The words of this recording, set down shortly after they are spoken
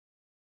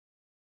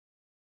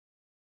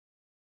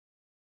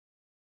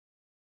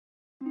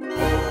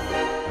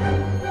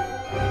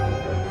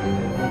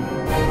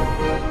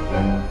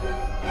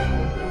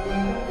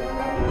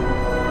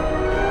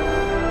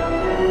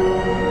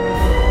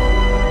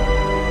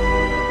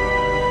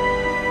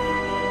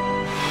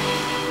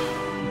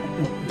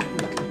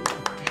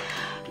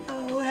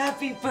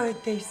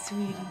birthday,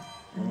 sweetie.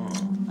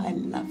 I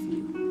love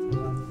you.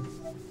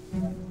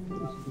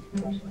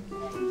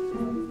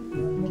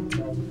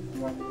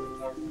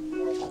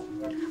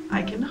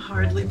 I can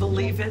hardly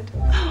believe it.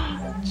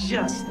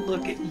 Just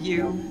look at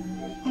you.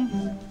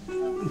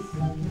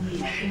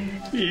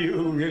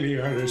 You really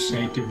are a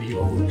saint to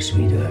behold,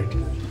 sweetheart.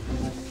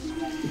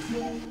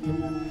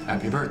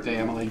 Happy birthday,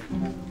 Emily.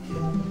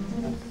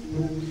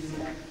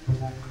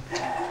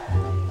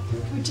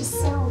 We're just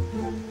so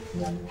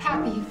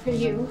happy for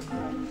you.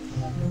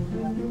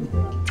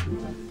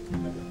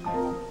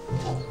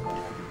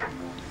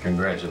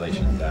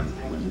 Congratulations, Em.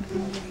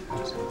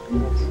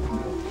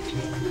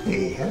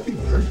 Hey, happy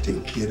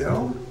birthday,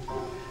 kiddo.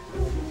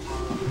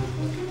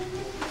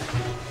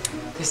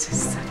 This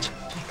is such an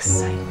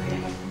exciting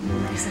day,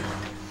 isn't it?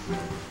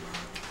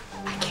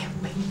 I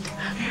can't wait.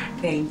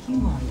 Thank you,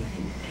 Molly.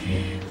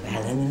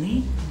 Well,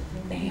 Emily,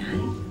 may I?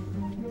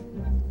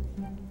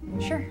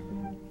 Sure.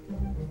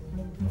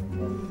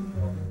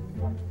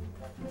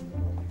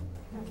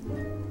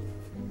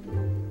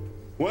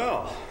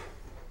 Well,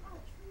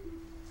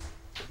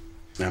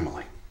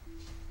 Emily,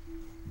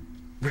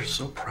 we're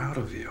so proud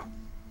of you.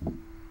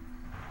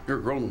 You're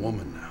a grown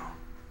woman now.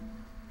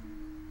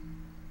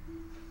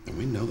 And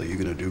we know that you're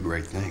going to do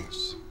great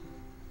things.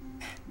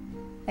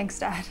 Thanks,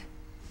 Dad.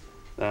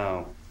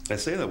 Now, I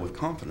say that with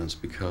confidence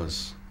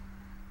because,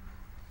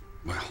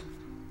 well,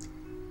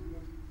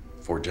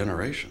 for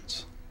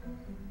generations,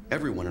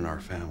 everyone in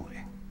our family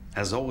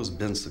has always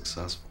been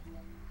successful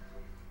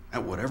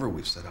at whatever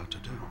we've set out to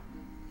do.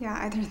 Yeah,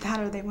 either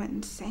that or they went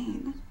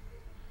insane.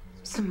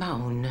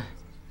 Simone.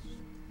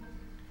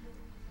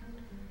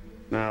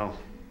 Now,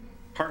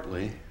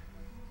 partly,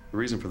 the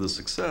reason for this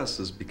success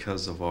is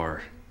because of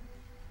our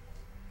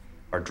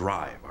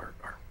drive, our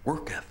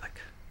work ethic.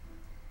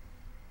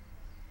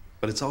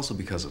 But it's also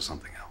because of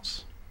something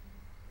else.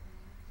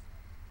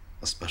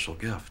 A special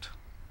gift.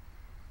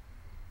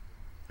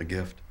 A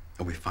gift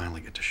that we finally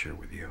get to share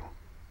with you.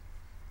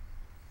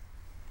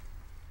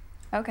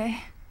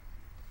 Okay.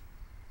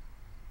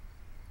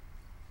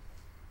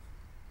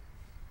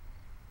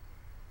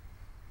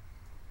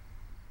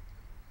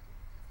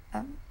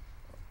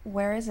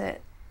 Where is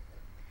it?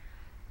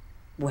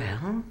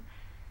 Well,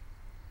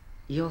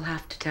 you'll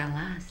have to tell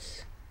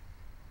us.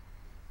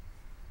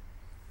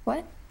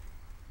 What?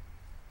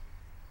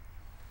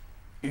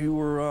 You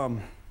were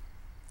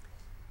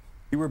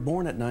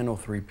born at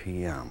 9:03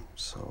 p.m.,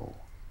 so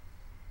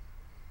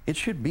it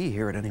should be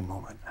here at any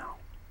moment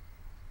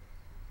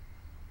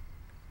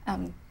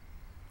now.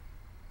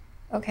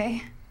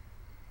 Okay.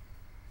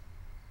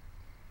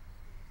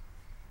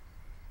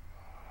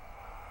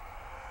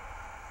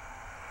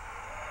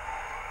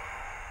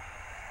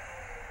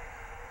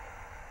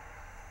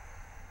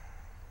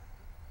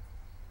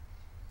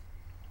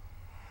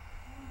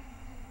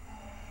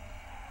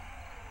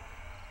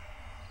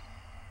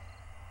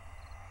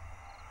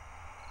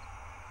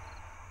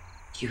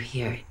 You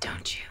hear it,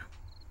 don't you?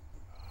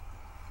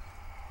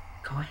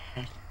 Go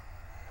ahead.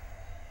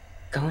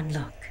 Go and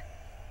look.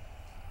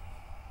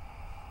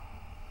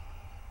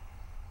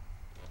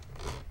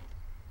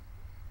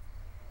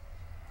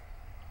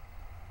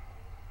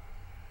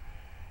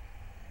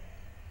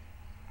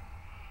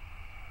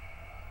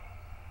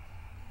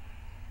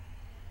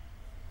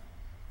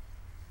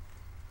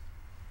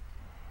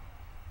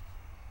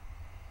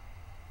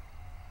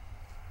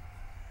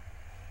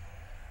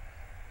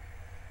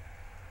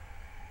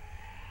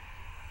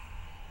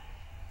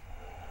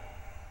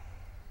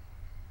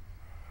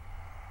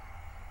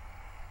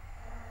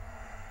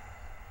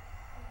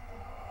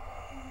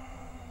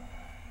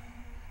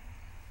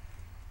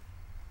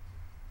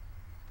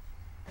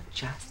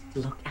 Just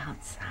look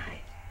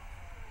outside.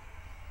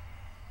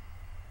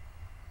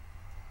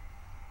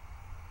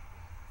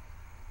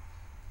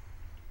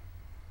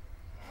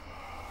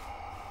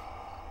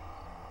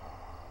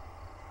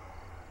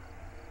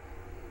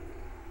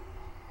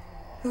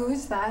 Who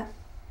is that?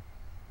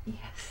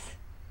 Yes.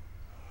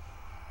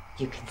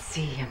 You can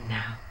see him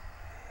now.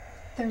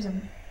 There's a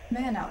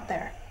man out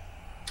there.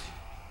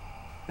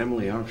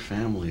 Emily, our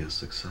family is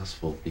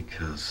successful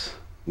because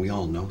we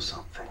all know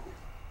something.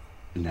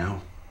 And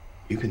now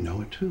you can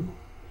know it too.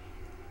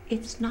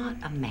 It's not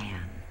a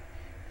man.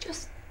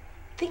 Just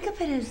think of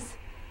it as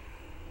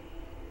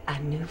a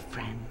new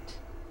friend.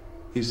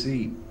 You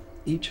see,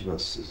 each of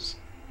us is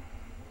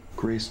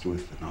graced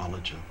with the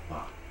knowledge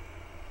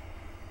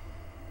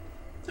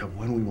of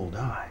when we will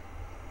die.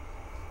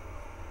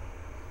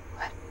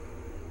 What?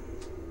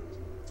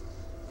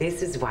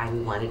 This is why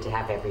we wanted to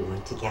have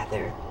everyone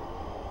together.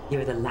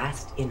 You're the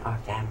last in our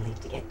family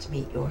to get to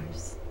meet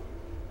yours.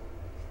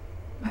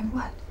 My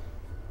what?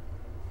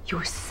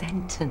 Your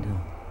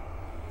sentinel.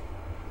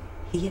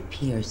 He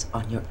appears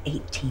on your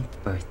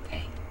 18th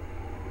birthday.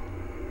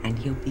 And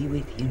he'll be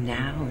with you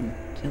now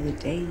until the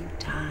day you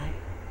die.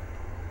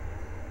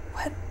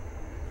 What?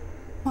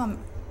 Mom,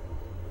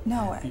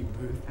 no. Happy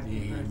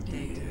birthday,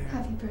 dear.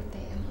 Happy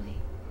birthday, Emily.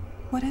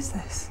 What is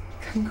this?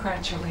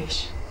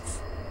 Congratulations.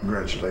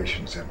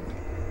 Congratulations, Emily.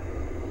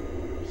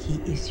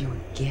 He is your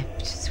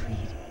gift, sweetie.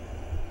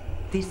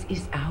 This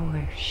is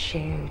our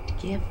shared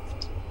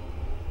gift.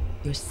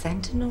 Your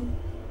sentinel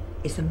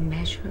is a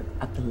measure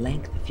of the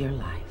length of your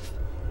life.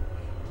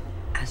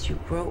 As you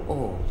grow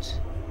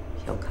old,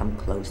 he'll come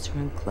closer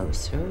and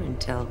closer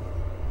until,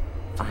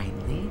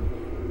 finally,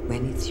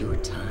 when it's your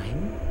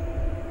time,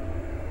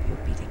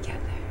 you'll be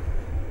together.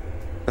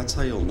 That's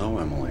how you'll know,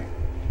 Emily.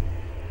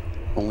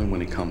 Only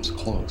when he comes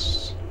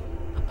close.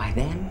 But by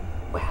then,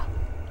 well,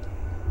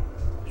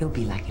 he'll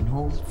be like an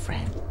old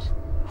friend.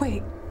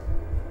 Wait.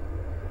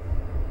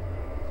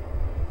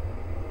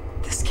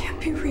 This can't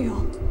be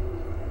real.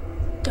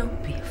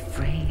 Don't be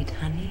afraid,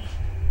 honey.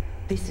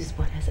 This is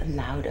what has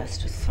allowed us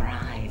to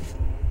thrive.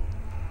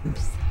 And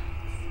besides,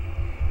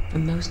 for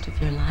most of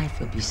your life,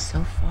 you'll be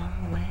so far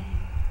away,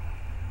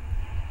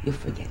 you'll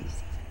forget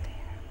he's even there.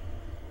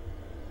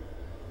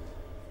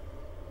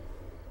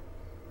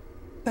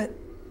 But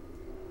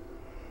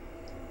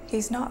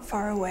he's not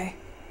far away.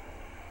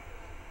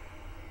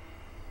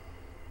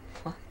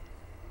 What?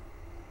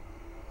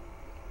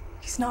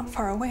 He's not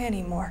far away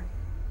anymore.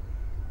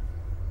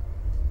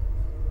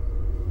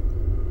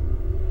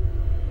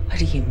 What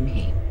do you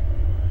mean?